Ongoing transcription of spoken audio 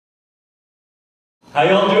How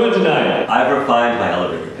y'all doing tonight? I've refined my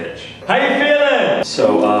elevator pitch. How you feeling?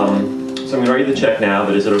 So I'm gonna write you the check now,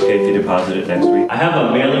 but is it okay if you deposit it next week? I have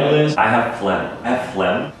a mailing list. I have phlegm. I have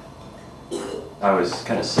phlegm? I was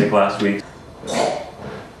kind of sick last week.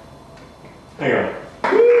 Hang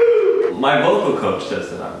on. My vocal coach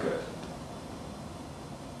says that I'm good.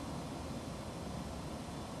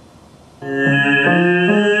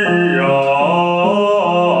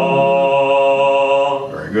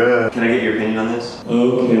 Very good. Can I get your opinion on this?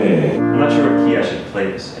 Okay. I'm not sure what key I should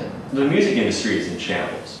play this in. The music industry is in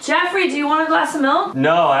shambles. Jeffrey, do you want a glass of milk?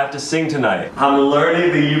 No, I have to sing tonight. I'm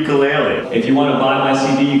learning the ukulele. If you want to buy my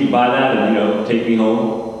CD, you can buy that and, take me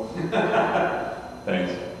home.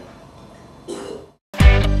 Thanks.